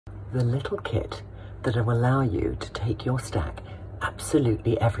the little kit that will allow you to take your stack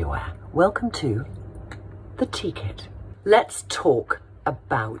absolutely everywhere. Welcome to the tea kit. Let's talk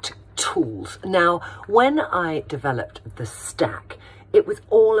about tools. Now, when I developed the stack, it was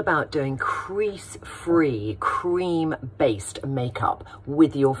all about doing crease-free, cream-based makeup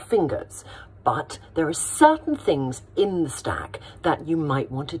with your fingers. But there are certain things in the stack that you might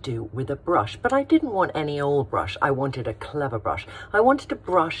want to do with a brush. But I didn't want any old brush. I wanted a clever brush. I wanted a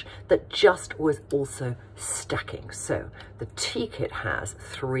brush that just was also stacking. So the tea kit has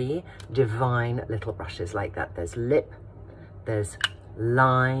 3 divine little brushes like that. There's lip, there's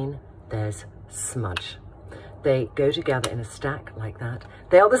line, there's smudge. They go together in a stack like that.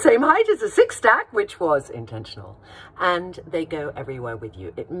 They are the same height as a 6 stack, which was intentional. And they go everywhere with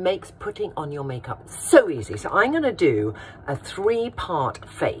you. It makes putting on your makeup so easy. So I'm going to do a 3-part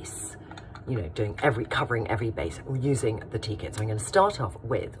face, you know, covering every base using the tea kit. So I'm going to start off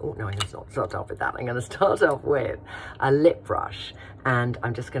with, oh no, I'm going to not start off with that. I'm going to start off with a lip brush. And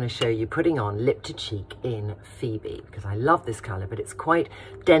I'm just going to show you putting on Lip to Cheek in Phoebe, because I love this colour, but it's quite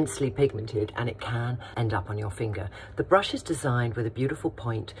densely pigmented and it can end up on your finger. The brush is designed with a beautiful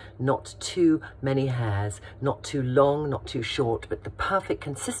point, not too many hairs, not too long, not too short, but the perfect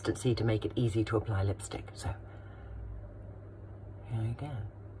consistency to make it easy to apply lipstick. So here you go.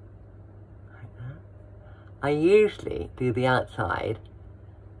 Like that. I usually do the outside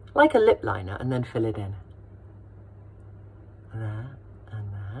like a lip liner and then fill it in. There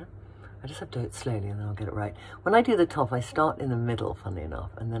and there. I just have to do it slowly and then I'll get it right. When I do the top, I start in the middle, funnily enough,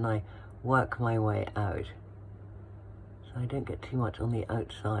 and then I work my way out. So I don't get too much on the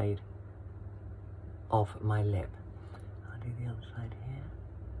outside of my lip. I'll do the other side here,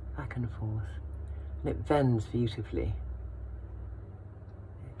 back and forth. And it bends beautifully.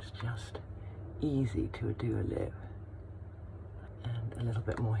 It's just easy to do a lip. And a little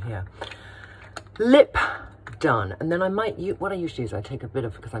bit more here. Lip done. And then I might use, what I usually do is I take a bit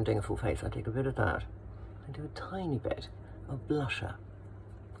of, because I'm doing a full face, I take a bit of that. I do a tiny bit of blusher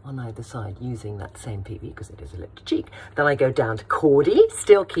on either side using that same PV because it is a lip to cheek. Then I go down to Cordy,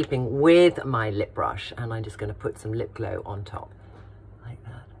 still keeping with my lip brush, and I'm just going to put some lip glow on top. Like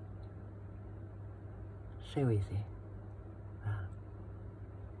that. So easy.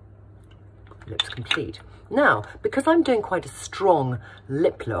 Lips complete. Now, because I'm doing quite a strong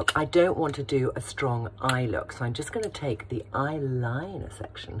lip look, I don't want to do a strong eye look. So I'm just going to take the eyeliner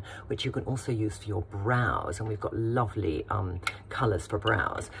section, which you can also use for your brows. And we've got lovely colours for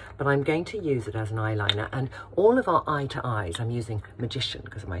brows. But I'm going to use it as an eyeliner. And all of our eye to eyes, I'm using Magician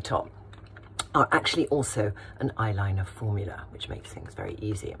because of my top, are actually also an eyeliner formula, which makes things very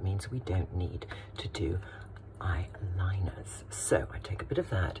easy. It means we don't need to do eyeliners. So I take a bit of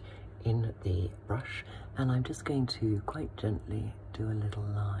that in the brush and I'm just going to quite gently do a little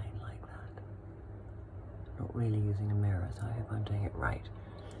line like that. Not really using a mirror, so I hope I'm doing it right.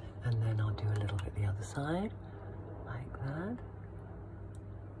 And then I'll do a little bit the other side, like that.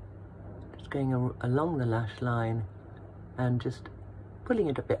 Just going along the lash line and just pulling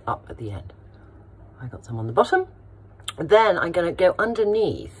it a bit up at the end. I got some on the bottom. Then I'm going to go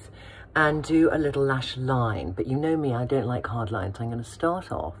underneath and do a little lash line. But you know me, I don't like hard lines. So I'm going to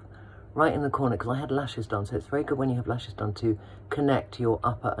start off right in the corner because I had lashes done, so it's very good when you have lashes done to connect your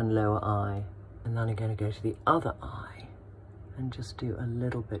upper and lower eye. And then I'm going to go to the other eye and just do a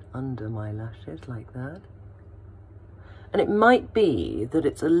little bit under my lashes like that. And it might be that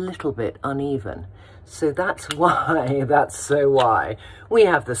it's a little bit uneven, so that's why, why we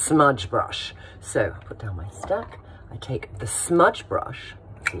have the smudge brush. So I put down my stack, I take the smudge brush,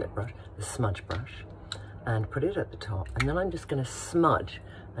 the lip brush, the smudge brush, and put it at the top, and then I'm just going to smudge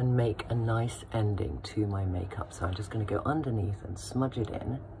and make a nice ending to my makeup. So I'm just going to go underneath and smudge it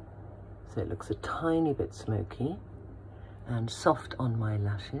in so it looks a tiny bit smoky and soft on my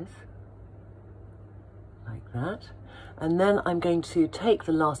lashes like that. And then I'm going to take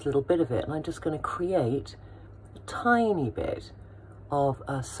the last little bit of it and I'm just going to create a tiny bit of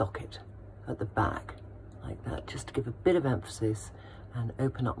a socket at the back like that, just to give a bit of emphasis and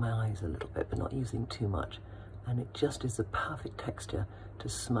open up my eyes a little bit, but not using too much. And it just is the perfect texture to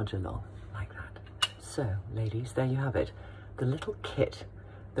smudge along like that. So, ladies, there you have it. The little kit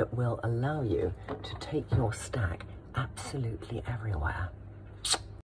that will allow you to take your stack absolutely everywhere.